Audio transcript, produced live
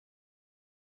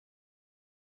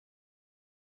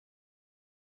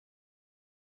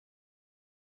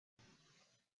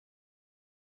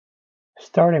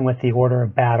Starting with the order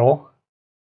of battle,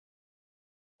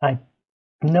 I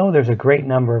know there's a great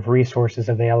number of resources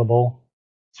available,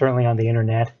 certainly on the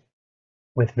internet,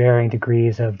 with varying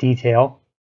degrees of detail.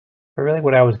 But really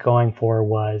what I was going for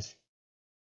was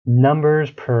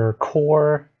numbers per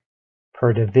corps,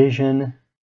 per division,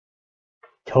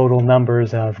 total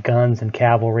numbers of guns and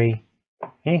cavalry,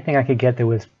 anything I could get that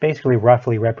was basically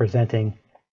roughly representing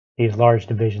these large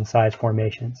division size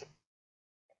formations.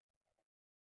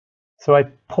 So I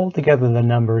pulled together the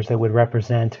numbers that would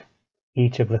represent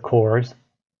each of the corps.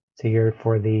 So here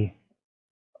for the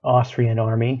Austrian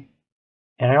army.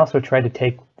 And I also tried to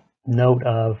take note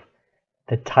of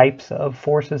the types of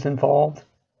forces involved,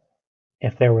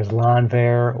 if there was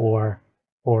Landwehr or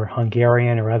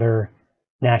Hungarian or other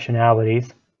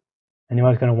nationalities. I knew I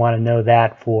was going to want to know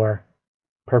that for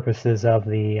purposes of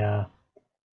the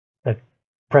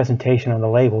presentation on the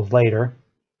labels later,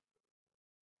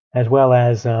 as well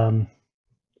as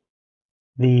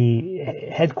the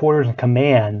headquarters and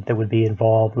command that would be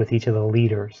involved with each of the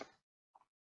leaders.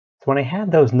 So when I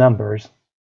had those numbers,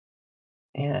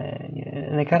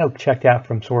 and they kind of checked out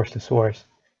from source to source,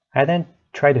 I then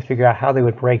tried to figure out how they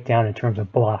would break down in terms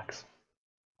of blocks.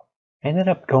 I ended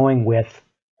up going with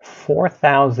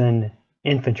 4,000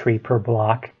 infantry per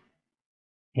block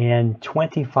and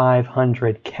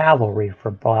 2,500 cavalry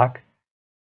per block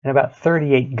and about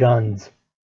 38 guns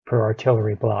per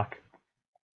artillery block.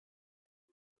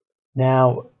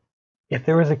 Now, if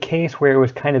there was a case where it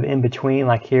was kind of in between,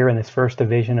 like here in this first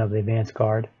division of the advance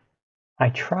guard, I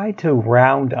tried to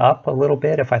round up a little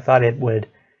bit if I thought it would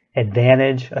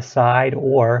advantage a side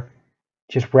or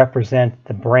just represent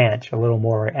the branch a little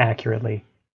more accurately.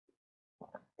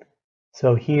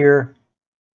 So here,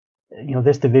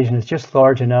 this division is just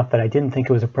large enough that I didn't think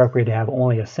it was appropriate to have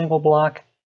only a single block,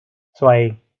 so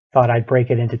I thought I'd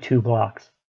break it into 2 blocks,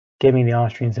 giving the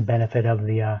Austrians the benefit of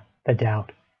the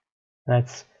doubt.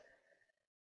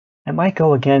 It might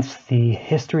go against the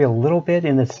history a little bit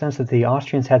in the sense that the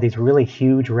Austrians had these really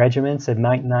huge regiments that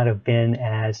might not have been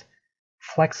as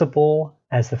flexible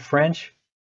as the French,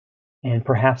 and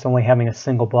perhaps only having a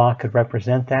single block could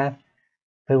represent that,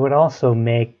 but it would also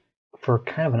make for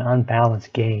kind of an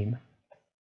unbalanced game.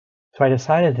 So I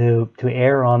decided to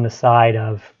err on the side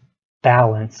of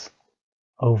balance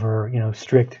over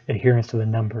strict adherence to the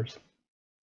numbers.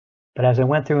 But as I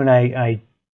went through and I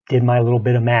did my little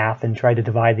bit of math and tried to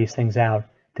divide these things out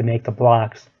to make the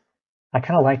blocks, I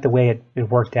kind of liked the way it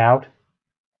worked out.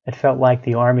 It felt like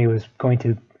the army was going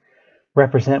to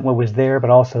represent what was there, but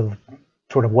also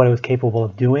sort of what it was capable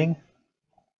of doing.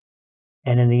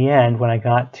 And in the end, when I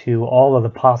got to all of the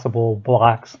possible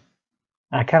blocks,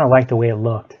 I kind of liked the way it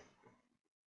looked.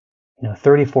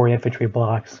 34 infantry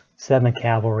blocks, 7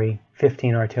 cavalry,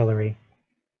 15 artillery,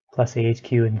 plus the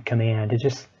HQ and command.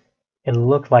 It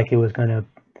looked like it was going to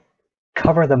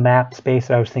cover the map space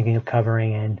that I was thinking of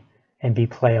covering and be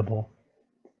playable.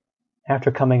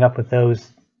 After coming up with those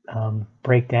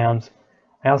breakdowns,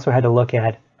 I also had to look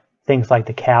at things like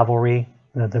the cavalry,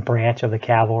 the branch of the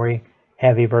cavalry,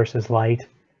 heavy versus light.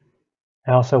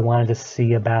 I also wanted to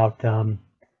see about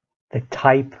the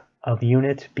type of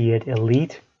unit, be it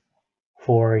elite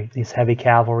for these heavy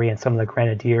cavalry and some of the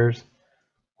grenadiers,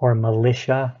 or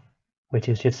militia, which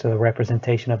is just a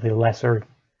representation of the lesser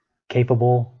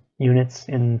capable units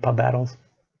in pub battles.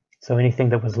 So anything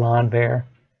that was Landwehr,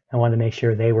 I wanted to make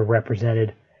sure they were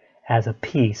represented as a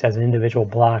piece, as an individual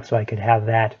block, so I could have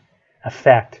that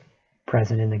effect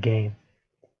present in the game.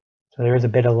 So there is a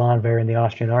bit of Landwehr in the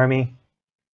Austrian army,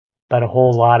 but a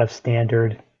whole lot of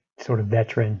standard sort of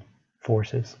veteran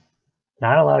forces.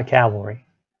 Not a lot of cavalry.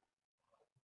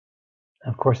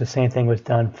 Of course, the same thing was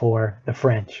done for the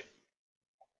French.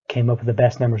 Came up with the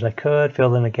best numbers I could,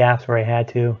 filled in the gaps where I had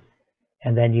to,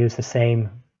 and then used the same,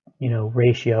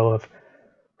 ratio of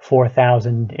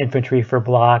 4,000 infantry per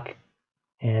block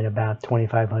and about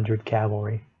 2,500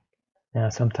 cavalry. Now,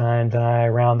 sometimes I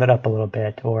rounded up a little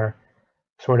bit, or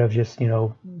sort of just,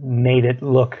 made it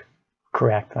look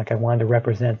correct, like I wanted to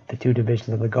represent the 2 divisions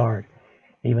of the Guard,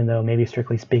 even though maybe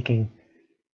strictly speaking,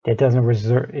 it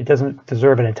doesn't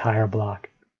deserve an entire block.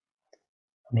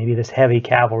 Maybe this heavy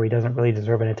cavalry doesn't really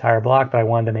deserve an entire block, but I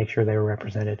wanted to make sure they were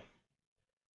represented.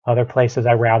 Other places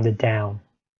I rounded down,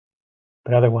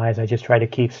 but otherwise I just tried to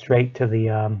keep straight to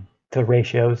the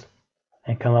ratios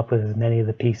and come up with as many of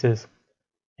the pieces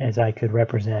as I could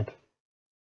represent.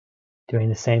 Doing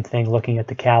the same thing, looking at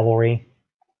the cavalry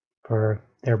for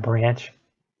their branch.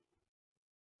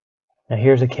 Now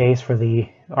here's a case for the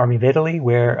Army of Italy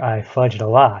where I fudged a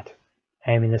lot.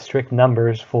 I mean, the strict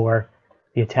numbers for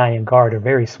the Italian Guard are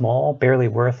very small, barely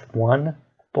worth 1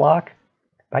 block.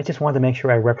 But I just wanted to make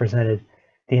sure I represented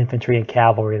the infantry and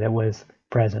cavalry that was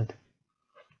present.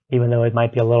 Even though it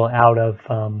might be a little out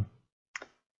of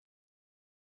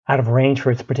range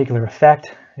for its particular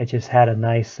effect, it just had a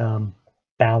nice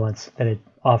balance that it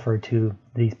offered to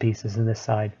these pieces in this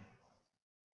side.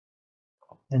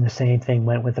 And the same thing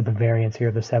went with the Bavarians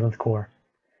here, the 7th Corps.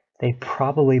 They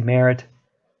probably merit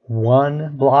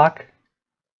 1 block,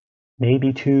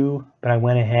 maybe 2, but I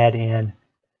went ahead and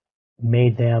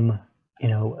made them,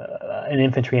 an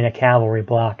infantry and a cavalry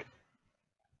block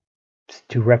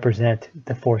to represent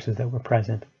the forces that were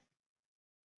present.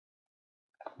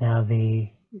 Now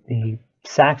the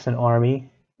Saxon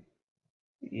army,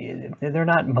 they're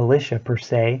not militia per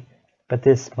se, but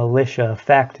this militia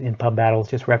effect in pub battles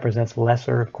just represents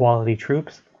lesser quality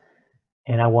troops,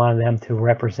 and I wanted them to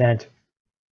represent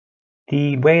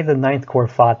the way the 9th Corps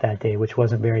fought that day, which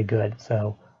wasn't very good.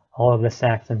 So all of the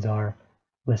Saxons are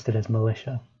listed as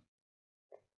militia.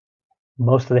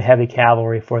 Most of the heavy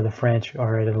cavalry for the French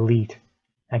are at elite.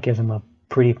 That gives them a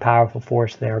pretty powerful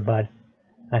force there, but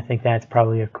I think that's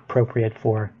probably appropriate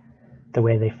for the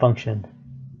way they function.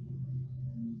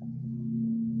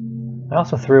 I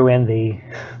also threw in the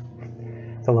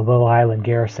Laveau Island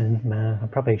garrison. I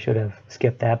probably should have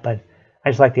skipped that, but I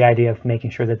just like the idea of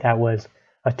making sure that that was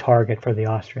a target for the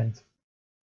Austrians.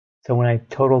 So when I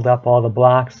totaled up all the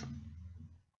blocks,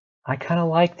 I kind of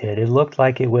liked it. It looked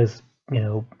like it was,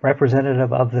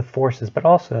 representative of the forces, but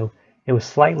also it was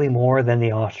slightly more than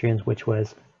the Austrians, which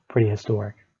was pretty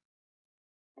historic.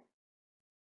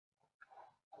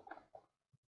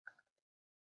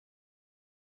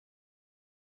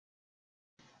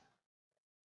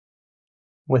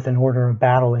 With an order of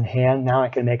battle in hand, now I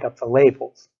can make up the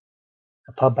labels.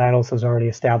 The pub battles has already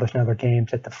established in other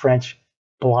games that the French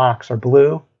blocks are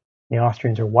blue, the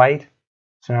Austrians are white,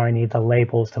 so now I need the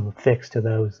labels to affix to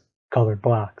those colored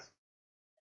blocks.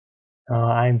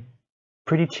 I'm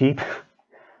pretty cheap.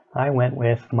 I went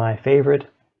with my favorite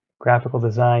graphical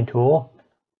design tool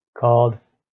called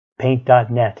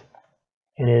Paint.net.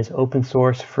 It is open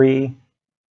source, free,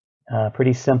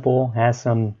 pretty simple, has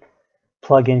some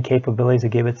plug-in capabilities to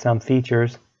give it some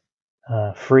features.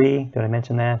 Free, did I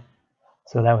mention that?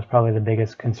 So that was probably the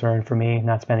biggest concern for me,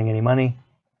 not spending any money.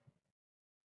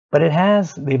 But it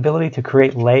has the ability to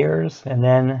create layers and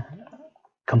then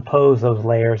compose those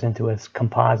layers into a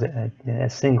composite, a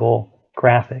single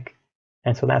graphic.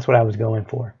 And so that's what I was going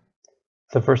for.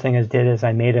 So the first thing I did is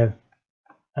I made a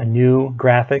new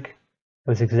graphic. It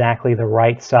was exactly the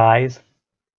right size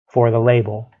for the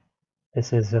label.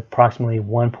 This is approximately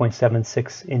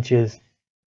 1.76 inches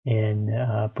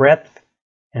in breadth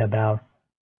and about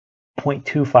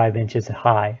 0.25 inches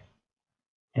high.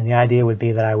 And the idea would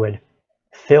be that I would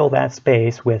fill that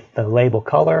space with the label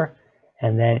color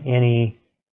and then any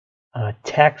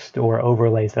text or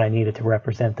overlays that I needed to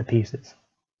represent the pieces.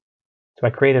 So I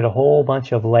created a whole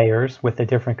bunch of layers with the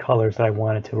different colors that I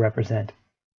wanted to represent.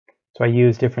 So I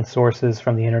used different sources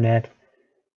from the internet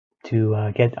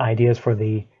to get ideas for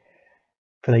the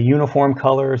uniform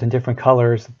colors and different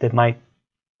colors that might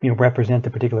represent the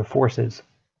particular forces.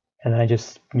 And then I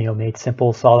just made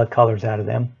simple solid colors out of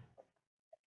them.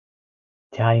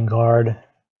 Italian Guard,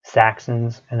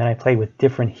 Saxons, and then I played with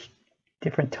different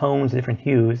tones, different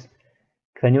hues,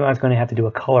 because I knew I was going to have to do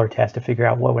a color test to figure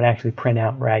out what would actually print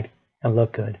out right and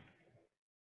look good.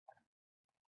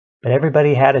 But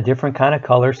everybody had a different kind of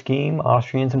color scheme: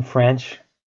 Austrians and French,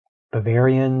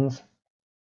 Bavarians,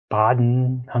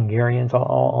 Baden, Hungarians,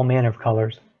 all manner of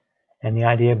colors. And the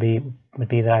idea would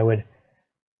be that I would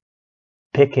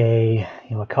pick a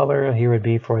color. Here would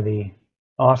be for the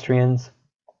Austrians,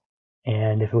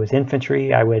 and if it was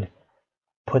infantry, I would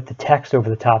put the text over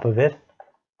the top of it,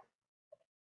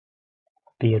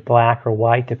 be it black or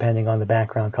white depending on the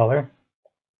background color.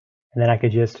 And then I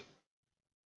could just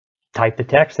type the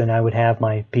text and I would have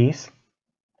my piece.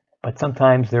 But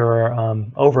sometimes there are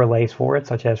overlays for it,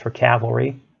 such as for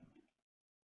cavalry.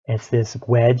 It's this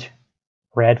wedge,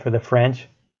 red for the French,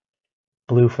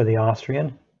 blue for the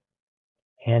Austrian.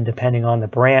 And depending on the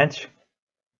branch,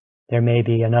 there may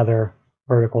be another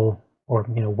vertical or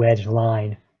wedge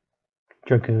line,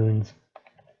 dragoons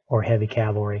or heavy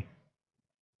cavalry.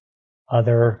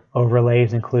 Other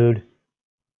overlays include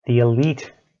the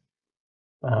elite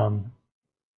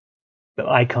the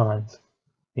icons.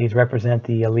 These represent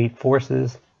the elite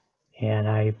forces, and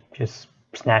I just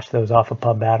snatched those off of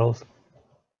pub battles,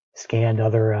 scanned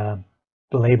other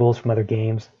labels from other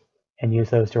games, and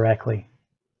used those directly.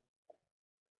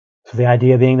 So the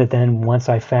idea being that then once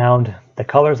I found the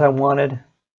colors I wanted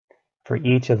for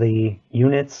each of the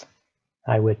units,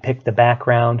 I would pick the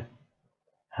background,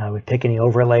 I would pick any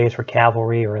overlays for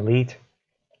cavalry or elite,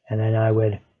 and then I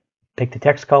would pick the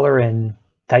text color and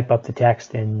type up the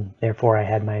text, and therefore I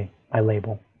had my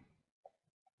label.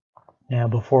 Now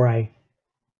before I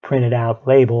printed out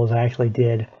labels, I actually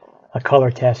did a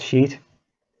color test sheet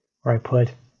where I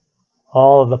put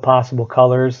all of the possible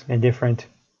colors in different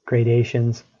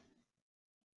gradations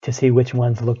to see which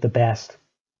ones look the best.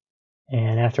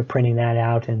 And after printing that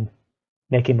out and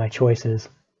making my choices,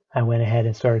 I went ahead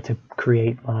and started to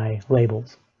create my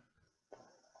labels.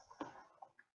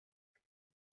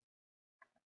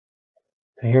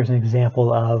 So here's an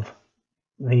example of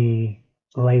the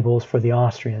labels for the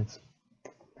Austrians.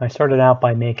 I started out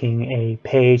by making a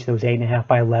page that was 8.5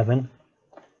 by 11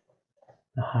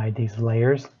 to hide these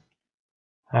layers.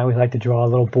 I always like to draw a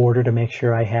little border to make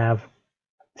sure I have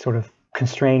sort of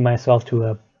constrained myself to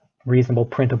a reasonable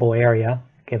printable area,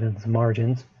 given the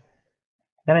margins.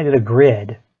 Then I did a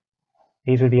grid.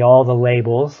 These would be all the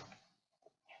labels,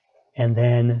 and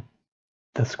then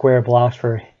the square blocks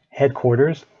for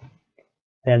headquarters,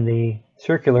 then the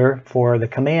circular for the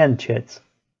command chits.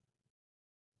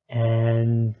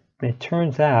 And it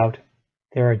turns out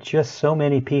there are just so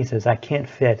many pieces, I can't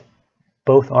fit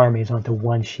both armies onto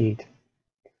one sheet.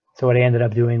 So what I ended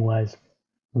up doing was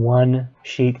one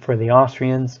sheet for the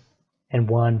Austrians and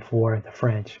one for the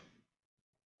French.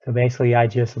 So basically I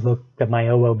just looked at my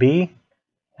OOB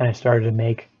and I started to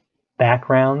make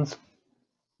backgrounds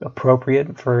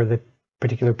appropriate for the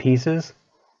particular pieces.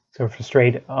 So for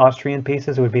straight Austrian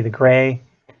pieces, it would be the gray,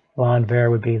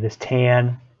 Landwehr would be this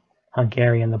tan,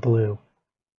 Hungarian the blue.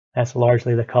 That's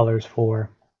largely the colors for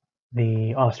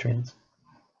the Austrians.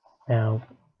 Now,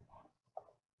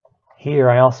 here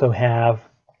I also have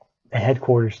the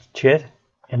headquarters chit,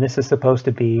 and this is supposed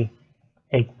to be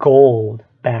a gold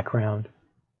background.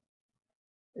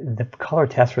 The color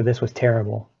test for this was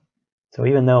terrible. So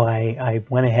even though I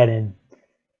went ahead and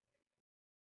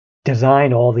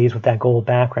designed all these with that gold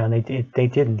background, they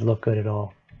didn't look good at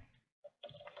all.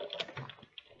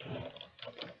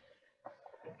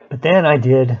 But then I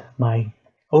did my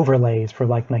overlays for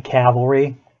like my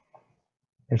cavalry.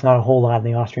 There's not a whole lot in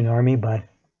the Austrian army, but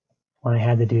when I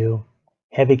had to do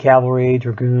heavy cavalry,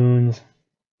 dragoons,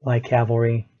 light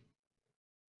cavalry,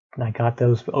 and I got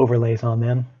those overlays on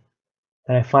them.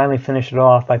 Then I finally finished it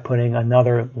off by putting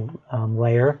another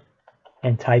layer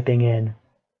and typing in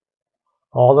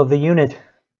all of the unit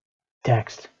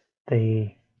text,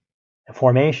 the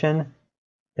formation,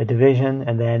 the division,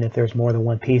 and then if there's more than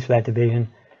one piece for that division,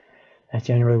 that's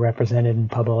generally represented in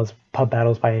pub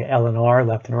battles by L and R,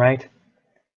 left and right.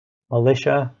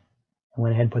 Militia, I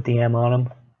went ahead and put the M on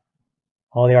them.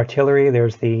 All the artillery,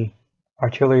 there's the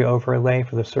artillery overlay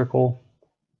for the circle,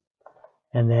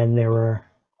 and then there were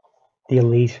the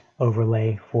elite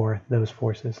overlay for those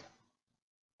forces.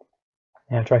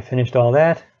 After I finished all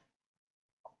that,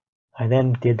 I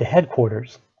then did the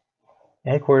headquarters.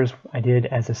 The headquarters I did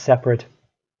as a separate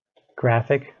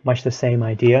graphic, much the same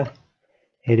idea.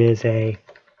 It is a,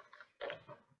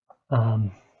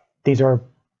 these are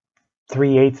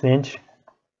 3/8 inch,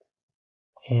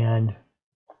 and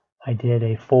I did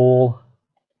a full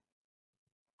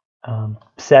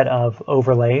set of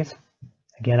overlays.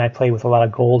 Again, I played with a lot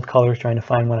of gold colors trying to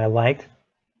find what I liked.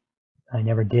 I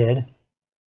never did,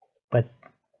 but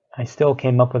I still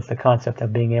came up with the concept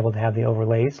of being able to have the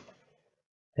overlays.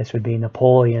 This would be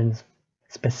Napoleon's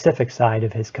specific side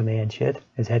of his command chit,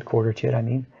 his headquarter chit, I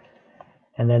mean.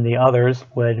 And then the others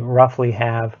would roughly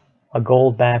have a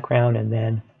gold background and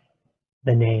then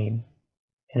the name.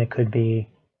 And it could be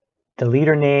the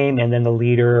leader name and then the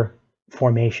leader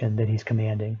formation that he's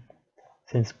commanding.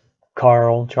 Since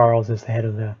Charles is the head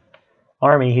of the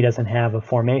army, he doesn't have a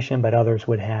formation, but others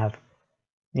would have,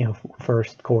 you know,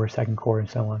 first corps, second corps, and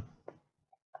so on.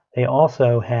 They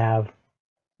also have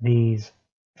these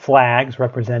flags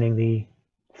representing the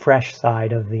fresh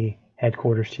side of the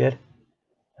headquarters chit.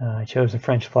 I chose the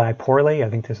French flag poorly. I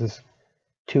think this is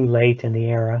too late in the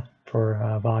era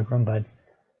for Wagram, but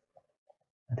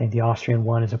I think the Austrian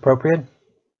one is appropriate.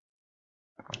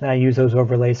 And I use those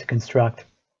overlays to construct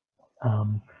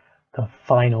the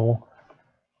final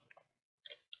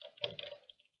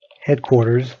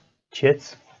headquarters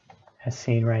chits, as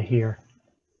seen right here.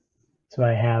 So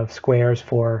I have squares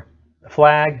for the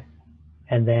flag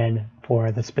and then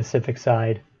for the specific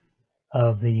side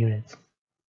of the units.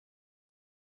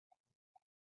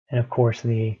 And of course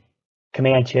the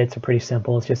command chits are pretty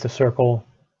simple. It's just a circle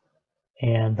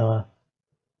and the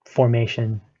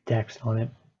formation text on it.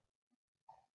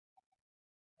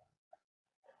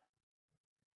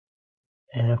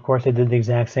 And of course I did the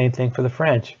exact same thing for the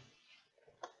French.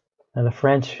 Now the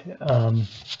French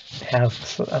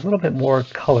have a little bit more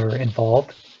color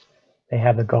involved. They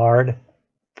have the Guard,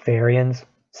 Varians,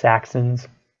 Saxons,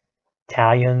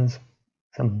 Italians,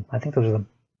 I think those are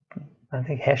I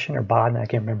think Hessian or Baden, I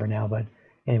can't remember now, but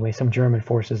anyway, some German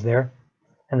forces there,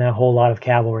 and then a whole lot of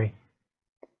cavalry.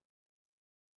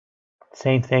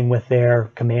 Same thing with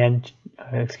their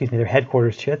their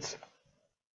headquarters chits,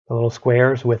 the little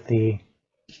squares with the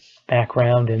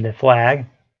background and the flag,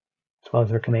 as well as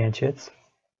their command chits.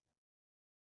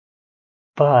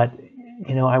 But,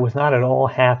 I was not at all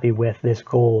happy with this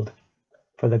gold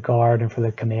for the guard and for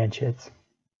the command chits.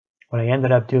 What I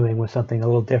ended up doing was something a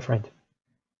little different.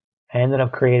 I ended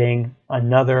up creating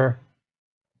another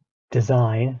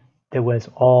design that was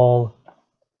all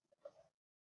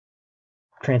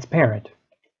transparent.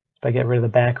 If I get rid of the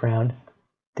background,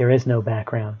 there is no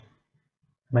background.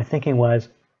 My thinking was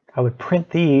I would print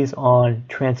these on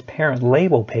transparent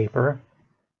label paper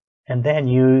and then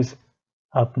use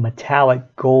a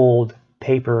metallic gold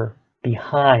paper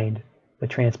behind the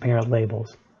transparent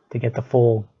labels to get the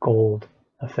full gold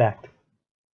effect.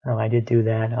 I did do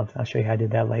that. I'll show you how I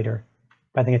did that later.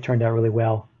 But I think it turned out really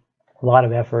well. A lot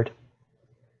of effort,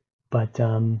 but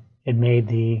it made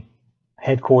the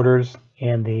headquarters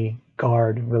and the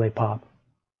guard really pop.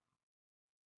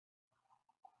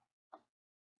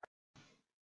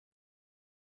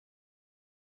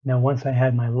 Now, once I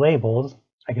had my labels,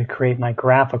 I could create my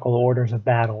graphical orders of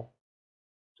battle.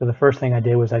 So the first thing I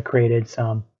did was I created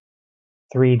some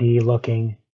 3D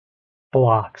looking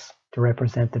blocks to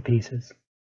represent the pieces.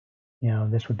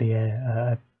 This would be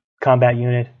a combat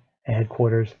unit, a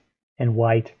headquarters in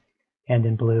white and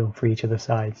in blue for each of the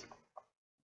sides.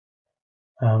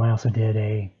 I also did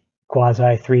a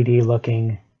quasi 3D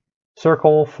looking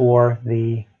circle for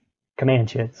the command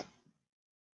chits.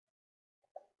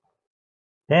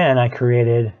 Then I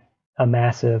created a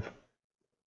massive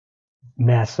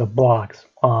mess of blocks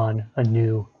on a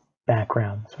new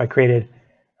background. So I created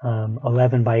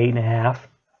 11 by 8.5,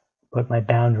 put my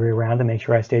boundary around to make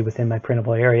sure I stayed within my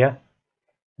printable area.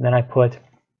 And then I put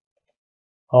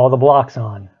all the blocks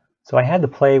on. So I had to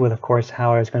play with, of course,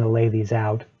 how I was going to lay these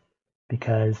out,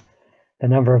 because the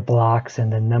number of blocks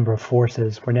and the number of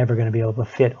forces were never going to be able to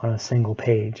fit on a single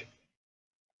page.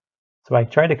 So I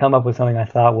tried to come up with something I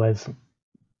thought was,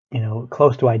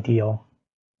 close to ideal.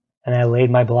 And I laid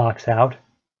my blocks out,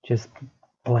 just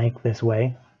blank this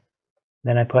way.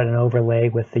 Then I put an overlay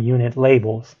with the unit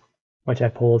labels, which I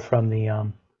pulled from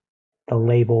the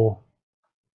label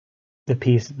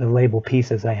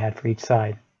pieces I had for each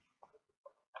side.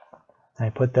 And I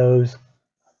put those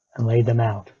and laid them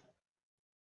out.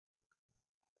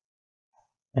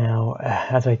 Now,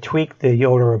 as I tweaked the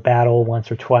order of battle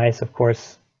once or twice, of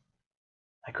course,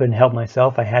 I couldn't help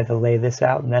myself. I had to lay this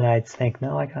out, and then I'd think,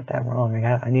 no, I got that wrong.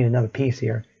 I need another piece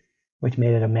here, which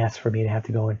made it a mess for me to have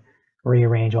to go and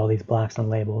rearrange all these blocks and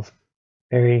labels.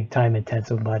 Very time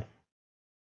intensive, but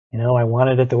I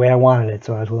wanted it the way I wanted it,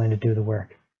 so I was willing to do the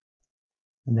work.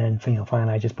 And then,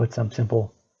 finally, I just put some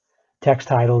simple text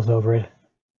titles over it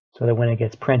so that when it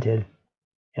gets printed,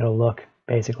 it'll look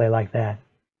basically like that.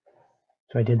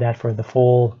 So I did that for the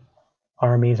full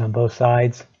armies on both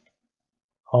sides,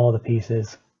 all the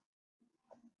pieces,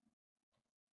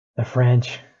 the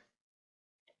French,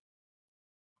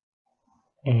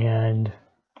 and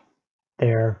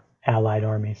their allied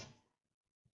armies.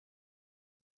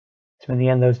 So in the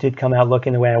end, those did come out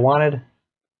looking the way I wanted. A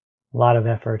lot of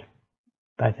effort,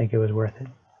 but I think it was worth it.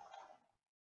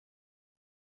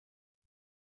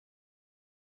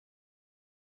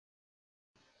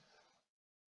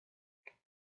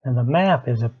 And the map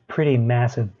is a pretty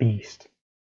massive beast.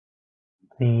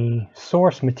 The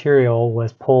source material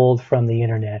was pulled from the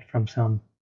internet, from some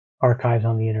archives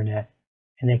on the internet,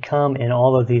 and they come in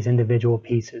all of these individual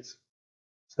pieces.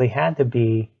 So they had to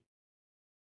be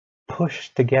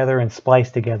pushed together and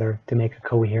spliced together to make a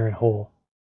coherent whole.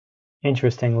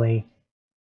 Interestingly,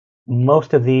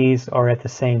 most of these are at the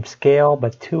same scale,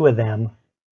 but 2 of them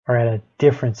are at a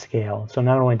different scale. So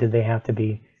not only did they have to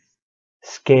be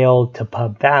scaled to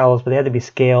pub battles, but they had to be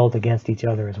scaled against each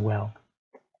other as well.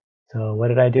 So what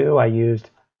did I do? I used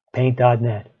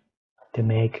paint.net to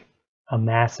make a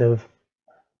massive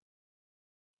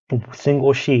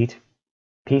single sheet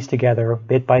pieced together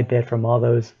bit by bit from all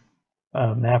those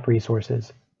map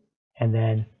resources, and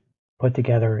then put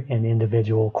together in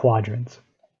individual quadrants.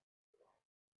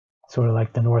 Sort of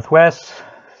like the Northwest,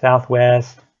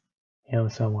 Southwest,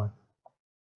 so on.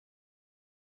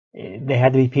 They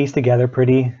had to be pieced together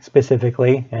pretty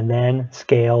specifically and then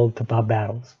scaled to pub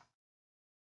battles.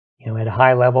 At a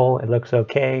high level, it looks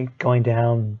okay. Going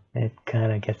down, it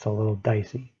kind of gets a little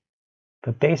dicey.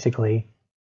 But basically,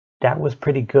 that was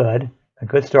pretty good, a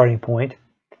good starting point,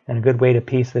 and a good way to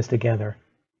piece this together.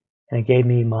 And it gave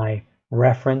me my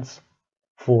reference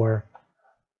for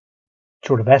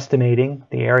sort of estimating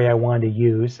the area I wanted to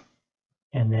use,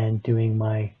 and then doing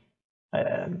my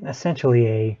essentially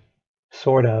a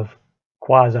sort of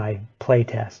quasi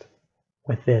playtest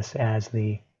with this as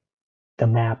the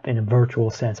map in a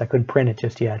virtual sense. I couldn't print it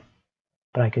just yet,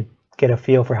 but I could get a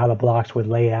feel for how the blocks would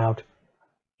lay out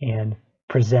and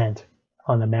present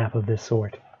on the map of this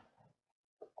sort.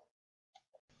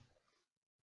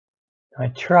 I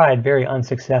tried very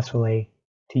unsuccessfully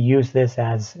to use this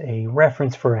as a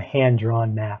reference for a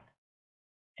hand-drawn map.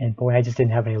 And boy, I just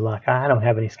didn't have any luck. I don't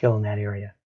have any skill in that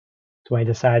area. So what I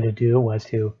decided to do was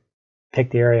to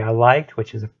pick the area I liked,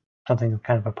 which is something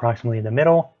kind of approximately in the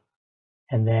middle,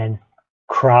 and then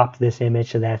crop this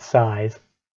image to that size,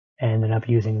 and ended up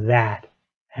using that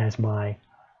as my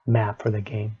map for the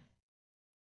game.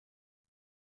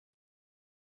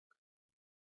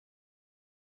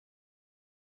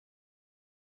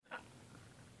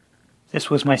 This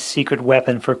was my secret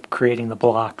weapon for creating the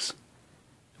blocks.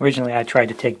 Originally I tried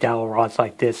to take dowel rods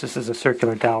like this. This is a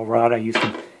circular dowel rod I used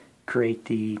to create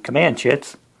the command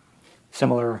chits.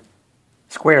 Similar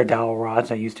square dowel rods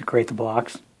I used to create the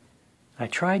blocks. I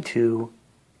tried to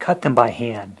cut them by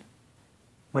hand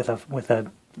with a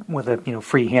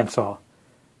free handsaw,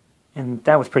 and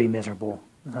that was pretty miserable.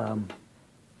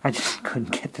 I just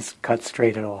couldn't get this cut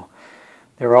straight at all.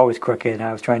 They were always crooked, and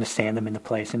I was trying to sand them into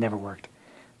place. It never worked.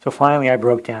 So finally I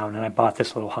broke down and I bought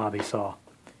this little hobby saw.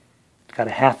 It's got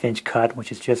a 1/2-inch cut,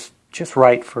 which is just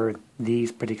right for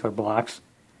these particular blocks.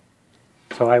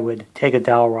 So I would take a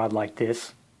dowel rod like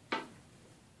this,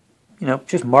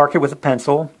 just mark it with a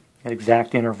pencil at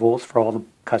exact intervals for all the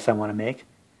cuts I want to make,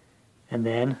 and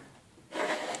then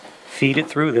feed it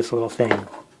through this little thing. And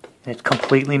it's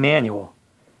completely manual.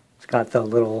 It's got the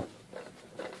little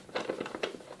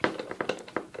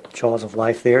jaws of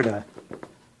life there to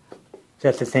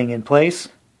set the thing in place.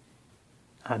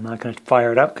 I'm not going to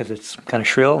fire it up because it's kind of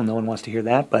shrill and no one wants to hear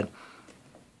that, but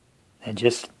then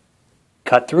just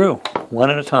cut through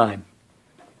one at a time.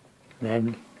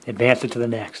 Then advance it to the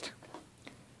next.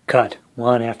 Cut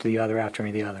one after the other after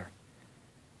the other.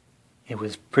 It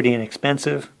was pretty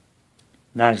inexpensive,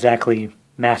 not exactly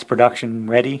mass production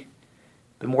ready,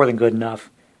 but more than good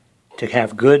enough to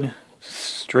have good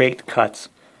straight cuts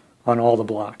on all the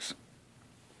blocks.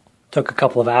 Took a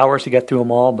couple of hours to get through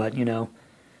them all, but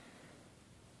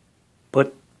put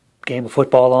a game of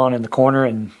football on in the corner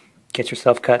and get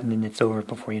yourself cutting, and it's over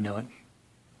before you know it.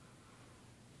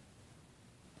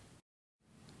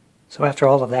 So after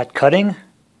all of that cutting, I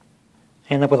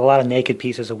ended up with a lot of naked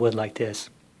pieces of wood like this.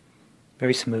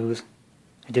 Very smooth.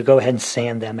 I did go ahead and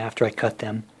sand them after I cut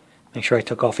them. Make sure I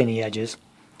took off any edges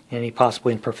and any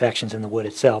possible imperfections in the wood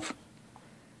itself.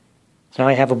 So now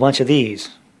I have a bunch of these,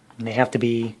 and they have to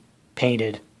be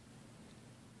painted.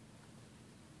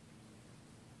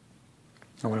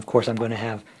 And of course I'm going to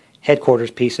have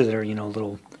headquarters pieces that are a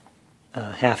little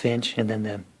 1/2-inch, and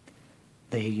then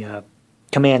the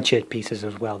command chit pieces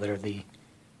as well that are the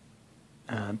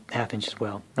 1/2-inch as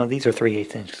well. No, these are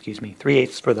 3/8 inch, excuse me.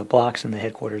 3/8 for the blocks and the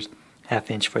headquarters,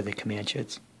 1/2-inch for the command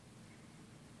chits.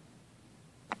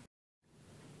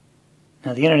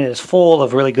 Now the internet is full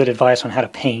of really good advice on how to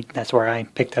paint. That's where I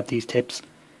picked up these tips.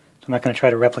 So I'm not going to try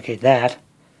to replicate that.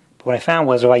 But what I found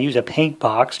was if I use a paint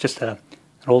box, just an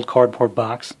old cardboard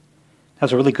box, that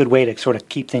was a really good way to sort of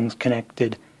keep things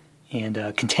connected and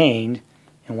contained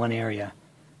in one area.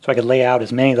 So I could lay out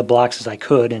as many of the blocks as I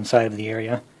could inside of the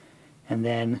area, and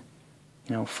then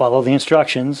follow the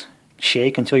instructions,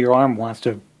 shake until your arm wants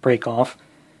to break off,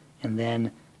 and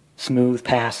then smooth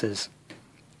passes.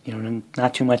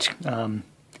 Not too much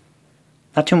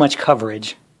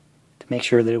coverage to make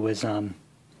sure that it was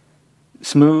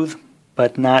smooth,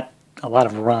 but not a lot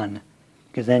of run,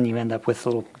 because then you end up with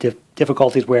little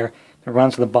difficulties where if it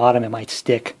runs to the bottom, it might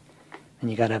stick,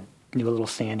 and you got to do a little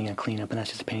sanding and cleanup, and that's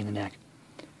just a pain in the neck.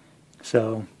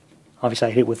 So obviously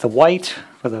I hit it with the white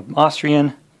for the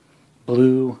Austrian,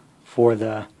 blue for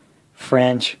the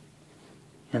French,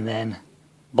 and then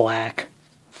black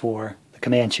for the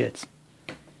command chits.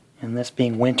 And this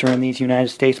being winter in these United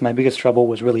States, my biggest trouble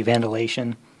was really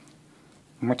ventilation.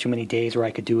 There weren't too many days where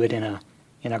I could do it in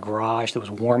a garage that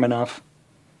was warm enough.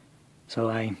 So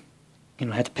I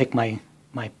had to pick my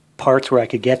parts where I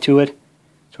could get to it.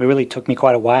 So it really took me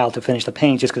quite a while to finish the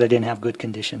paint just because I didn't have good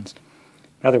conditions.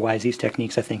 But otherwise, these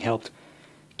techniques I think helped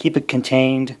keep it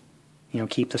contained,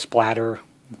 keep the splatter,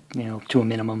 to a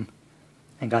minimum,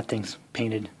 and got things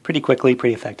painted pretty quickly,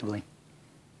 pretty effectively.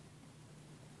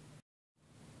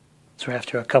 So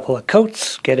after a couple of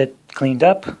coats, get it cleaned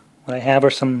up. What I have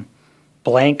are some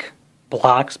blank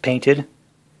blocks painted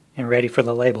and ready for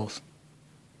the labels.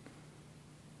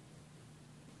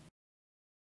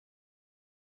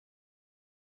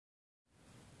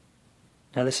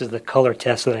 Now this is the color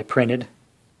test that I printed.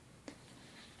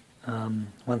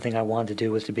 One thing I wanted to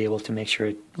do was to be able to make sure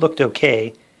it looked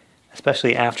okay,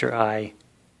 especially after I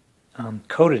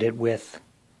coated it with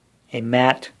a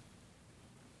matte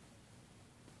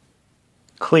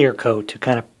clear coat to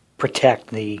kind of protect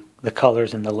the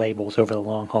colors and the labels over the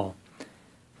long haul.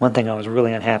 One thing I was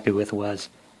really unhappy with was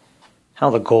how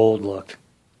the gold looked.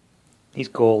 These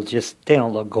gold they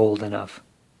don't look gold enough.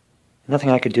 Nothing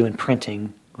I could do in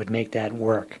printing would make that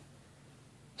work.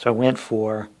 So I went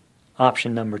for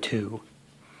option number 2.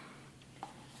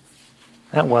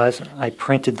 That was, I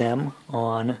printed them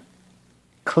on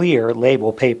clear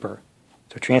label paper.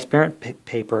 So transparent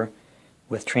paper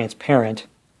with transparent,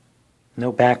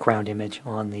 no background image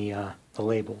on the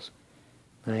labels,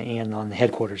 and on the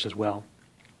headquarters as well.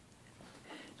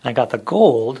 I got the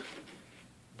gold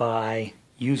by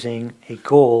using a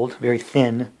gold, very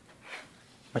thin,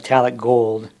 metallic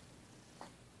gold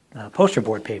poster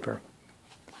board paper.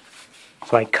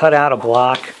 So I cut out a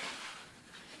block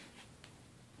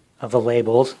of the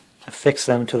labels, affixed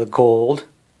them to the gold,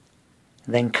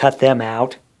 then cut them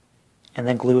out, and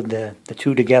then glued the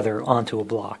two together onto a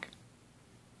block.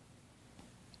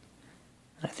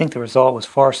 I think the result was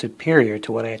far superior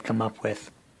to what I had come up with.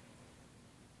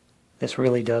 This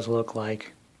really does look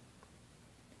like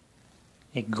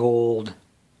a gold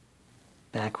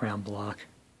background block.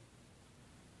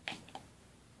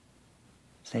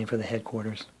 Same for the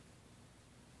headquarters.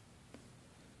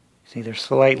 See, they're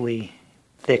slightly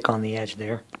thick on the edge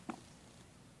there,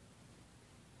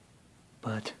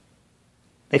 but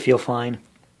they feel fine.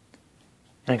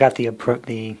 And I got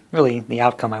the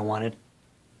outcome I wanted.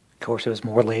 Of course, it was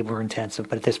more labor intensive,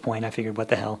 but at this point I figured, what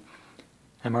the hell?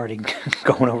 I'm already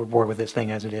going overboard with this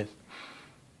thing as it is.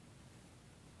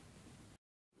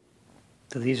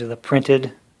 So these are the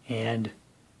printed and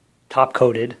top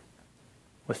coated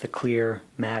with the clear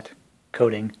matte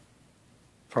coating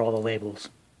for all the labels.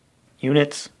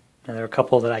 Units, and there are a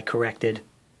couple that I corrected,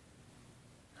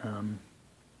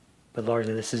 but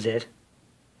largely this is it.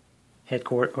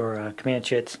 Command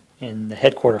chits in the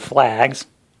headquarter flags,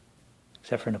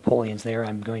 except for Napoleon's there.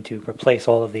 I'm going to replace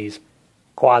all of these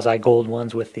quasi-gold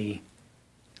ones with the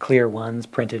clear ones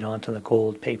printed onto the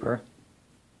gold paper.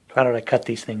 How did I cut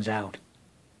these things out?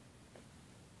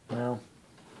 Well,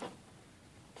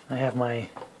 I have my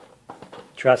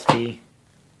trusty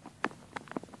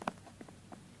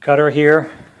cutter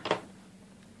here,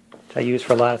 which I use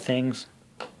for a lot of things.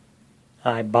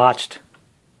 I botched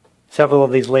several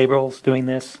of these labels doing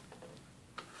this.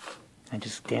 I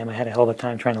had a hell of a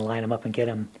time trying to line them up and get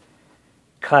them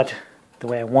cut the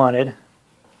way I wanted.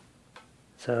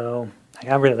 So I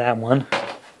got rid of that one.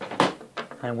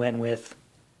 I went with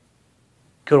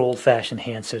good old-fashioned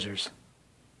hand scissors.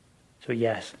 So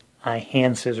yes, I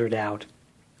hand scissored out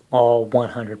all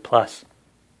 100 plus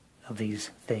of these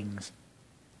things.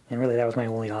 And really that was my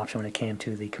only option when it came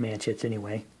to the command chits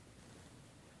anyway.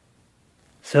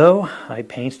 So I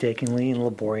painstakingly and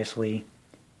laboriously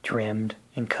trimmed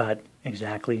and cut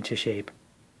exactly to shape.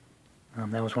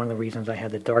 That was one of the reasons I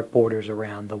had the dark borders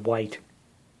around the white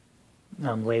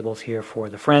labels here for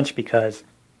the French, because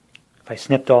if I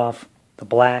snipped off the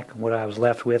black, what I was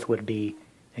left with would be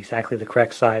exactly the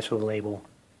correct size for the label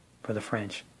for the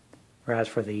French. Whereas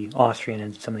for the Austrian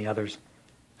and some of the others,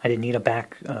 I didn't need a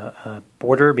back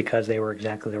border because they were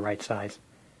exactly the right size,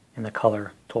 and the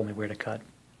color told me where to cut.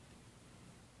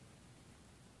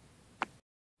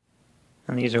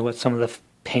 And these are what some of the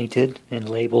painted and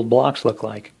labeled blocks look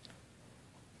like.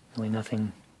 Really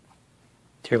nothing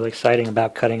terribly exciting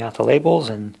about cutting out the labels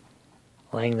and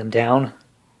laying them down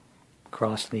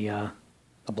across the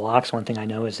blocks. One thing I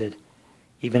know is that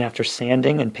even after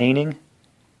sanding and painting,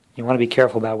 you want to be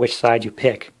careful about which side you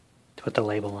pick to put the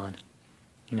label on.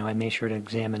 You know, I made sure to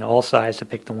examine all sides to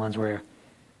pick the ones where it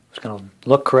was going to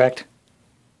look correct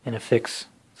and affix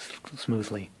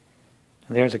smoothly.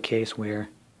 And there's a case where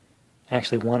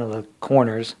actually one of the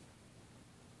corners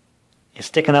is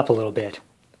sticking up a little bit.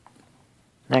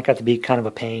 And that got to be kind of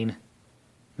a pain.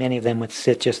 Many of them would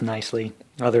sit just nicely,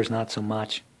 others not so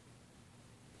much.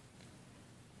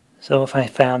 So if I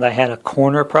found I had a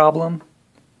corner problem,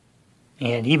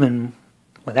 and even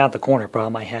without the corner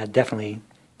problem, I had definitely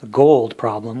the gold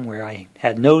problem where I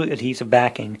had no adhesive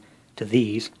backing to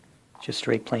these, just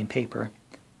straight plain paper.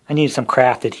 I needed some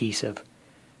craft adhesive.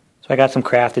 So I got some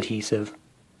craft adhesive,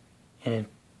 and it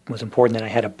was important that I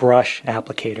had a brush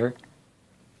applicator.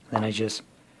 Then I just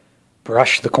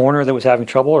brushed the corner that was having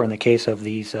trouble, or in the case of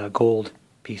these gold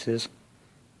pieces,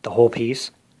 the whole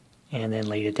piece, and then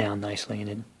laid it down nicely, and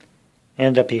it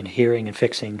ended up adhering and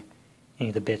fixing any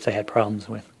of the bits I had problems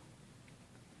with.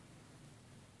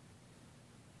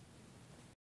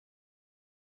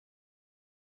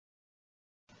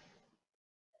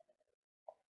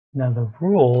 Now the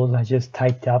rules I just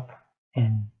typed up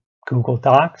in Google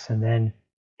Docs and then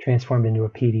transformed into a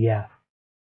PDF.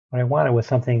 What I wanted was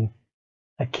something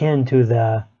akin to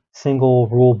the single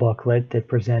rule booklet that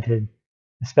presented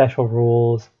the special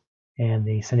rules and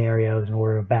the scenarios in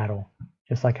order of battle,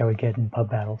 just like I would get in pub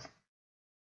battles.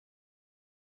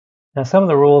 Now some of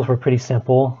the rules were pretty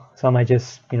simple. Some I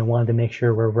just wanted to make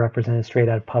sure were represented straight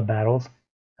out of pub battles,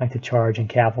 like the charge and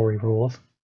cavalry rules.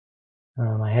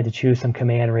 I had to choose some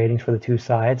command ratings for the two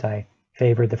sides. I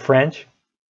favored the French,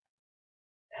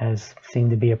 as seemed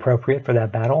to be appropriate for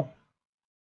that battle.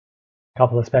 A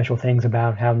couple of special things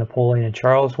about how Napoleon and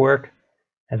Charles work,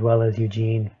 as well as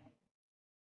Eugene.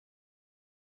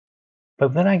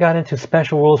 But then I got into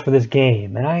special rules for this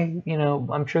game, and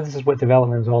I'm sure this is what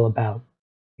development is all about.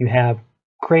 You have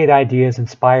great ideas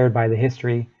inspired by the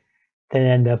history that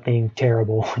end up being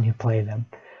terrible when you play them.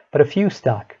 But a few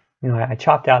stuck. I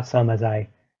chopped out some as I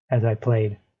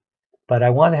played. But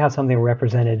I wanted to have something that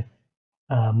represented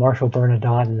Marshal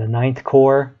Bernadotte and the Ninth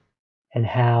Corps and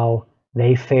how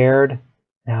they fared,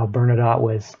 and how Bernadotte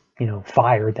was,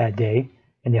 fired that day,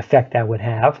 and the effect that would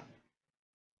have.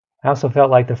 I also felt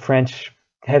like the French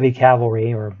heavy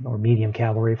cavalry or medium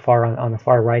cavalry on the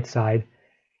far right side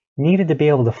needed to be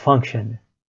able to function,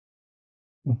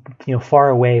 far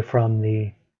away from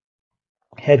the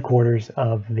headquarters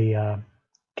of the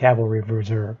cavalry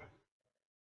reserve.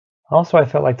 Also, I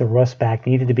felt like the Rustback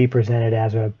needed to be presented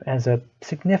as a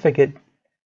significant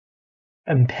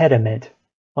impediment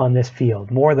on this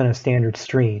field, more than a standard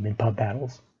stream in pub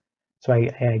battles. So I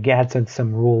added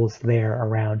some rules there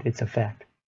around its effect.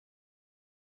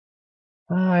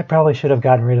 I probably should have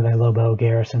gotten rid of the Lobo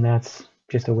garrison. That's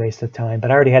just a waste of time.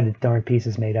 But I already had the darn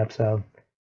pieces made up, so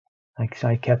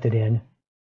I kept it in.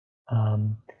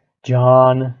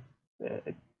 John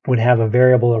would have a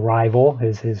variable arrival.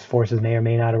 His forces may or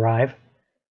may not arrive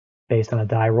based on a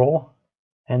die roll.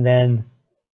 And then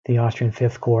the Austrian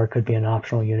Fifth Corps could be an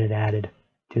optional unit added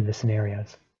to the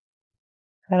scenarios.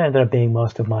 That ended up being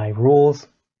most of my rules.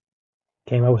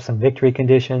 Came up with some victory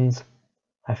conditions.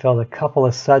 I felt a couple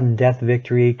of sudden death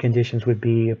victory conditions would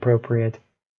be appropriate,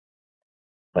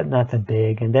 but nothing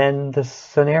big. And then the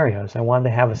scenarios. I wanted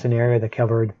to have a scenario that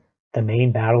covered the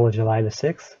main battle of July the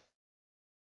 6th.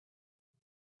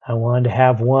 I wanted to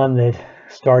have one that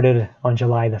started on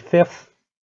July the 5th,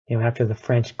 after the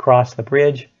French crossed the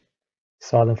bridge,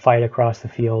 saw them fight across the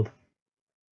field.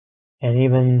 And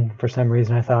even for some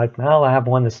reason I thought, well, I have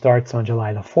one that starts on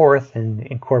July the 4th and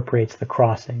incorporates the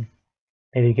crossing.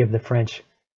 Maybe give the French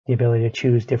the ability to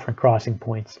choose different crossing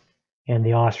points, and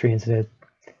the Austrians the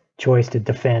choice to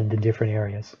defend in different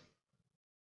areas.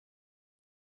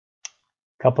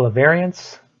 A couple of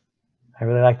variants. I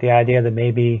really like the idea that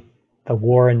maybe the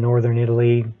war in northern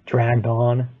Italy dragged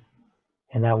on,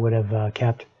 and that would have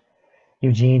kept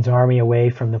Eugene's army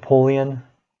away from Napoleon.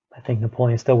 I think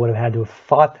Napoleon still would have had to have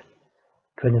fought,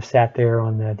 couldn't have sat there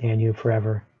on the Danube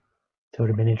forever. So it would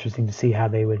have been interesting to see how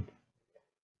they would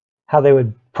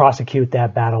prosecute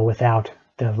that battle without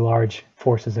the large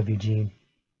forces of Eugene.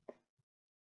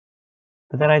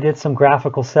 But then I did some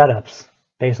graphical setups.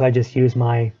 Basically, I just used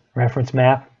my reference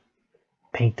map,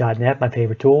 paint.net, my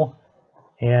favorite tool,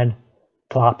 and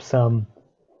plopped some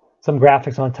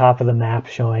graphics on top of the map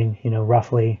showing,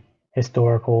 roughly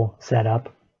historical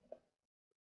setup.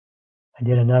 I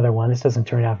did another one. This doesn't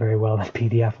turn out very well in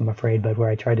PDF, I'm afraid, but where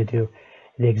I tried to do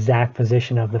the exact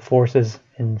position of the forces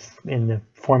in the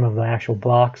form of the actual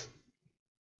blocks.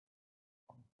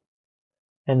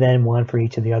 And then one for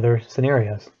each of the other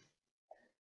scenarios.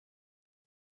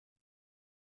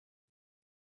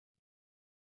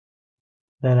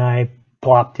 Then I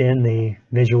plopped in the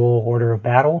visual order of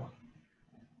battle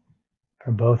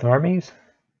for both armies.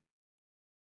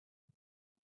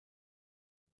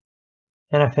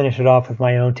 And I finished it off with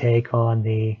my own take on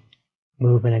the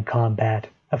movement and combat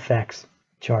effects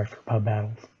chart for pub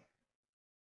battles.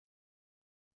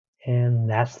 And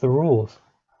that's the rules.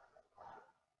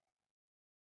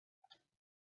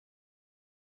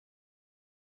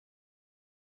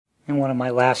 And one of my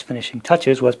last finishing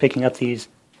touches was picking up these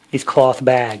cloth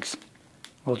bags,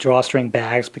 little drawstring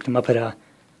bags. Picked them up at a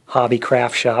hobby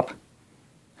craft shop.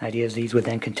 The idea is these would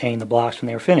then contain the blocks when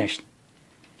they were finished.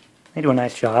 They do a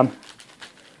nice job.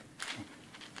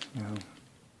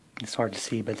 It's hard to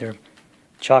see, but they're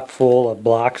chock full of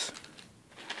blocks.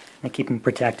 They keep them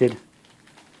protected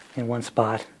in one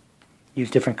spot.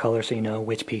 Use different colors so you know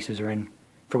which pieces are in,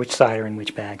 for which side are in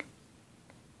which bag.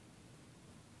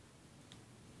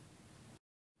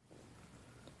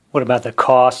 What about the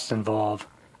costs involved?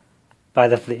 By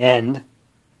the end,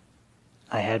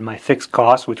 I had my fixed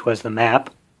cost, which was the map,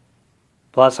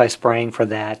 Plus I sprang for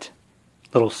that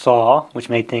little saw, which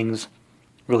made things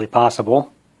really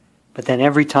possible. But then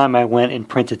every time I went and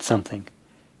printed something,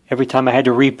 every time I had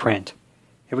to reprint,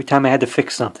 every time I had to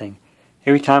fix something,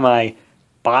 every time I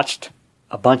botched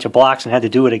a bunch of blocks and had to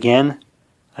do it again,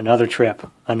 another trip,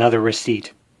 another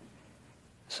receipt.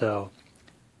 So,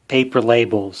 paper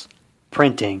labels,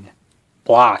 printing,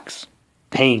 blocks,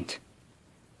 paint,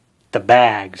 the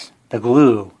bags, the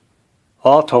glue,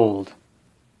 all told,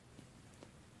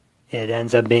 it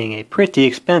ends up being a pretty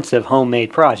expensive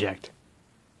homemade project.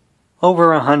 Over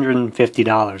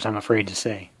 $150, I'm afraid to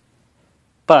say.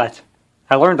 But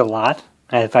I learned a lot.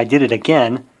 If I did it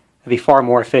again, I'd be far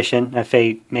more efficient.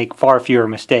 I'd make far fewer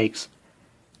mistakes.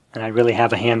 And I really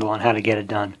have a handle on how to get it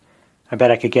done. I bet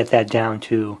I could get that down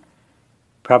to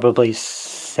probably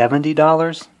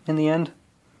 $70 in the end,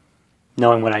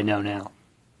 knowing what I know now.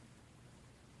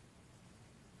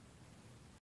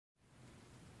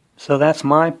 So that's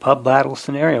my pub battle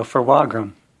scenario for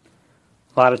Wagram.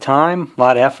 A lot of time, a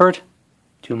lot of effort,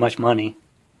 too much money.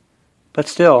 But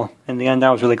still, in the end I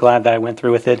was really glad that I went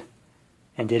through with it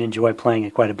and did enjoy playing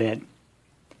it quite a bit.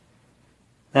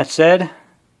 That said, if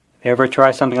I ever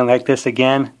try something like this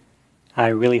again, I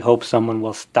really hope someone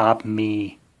will stop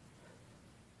me.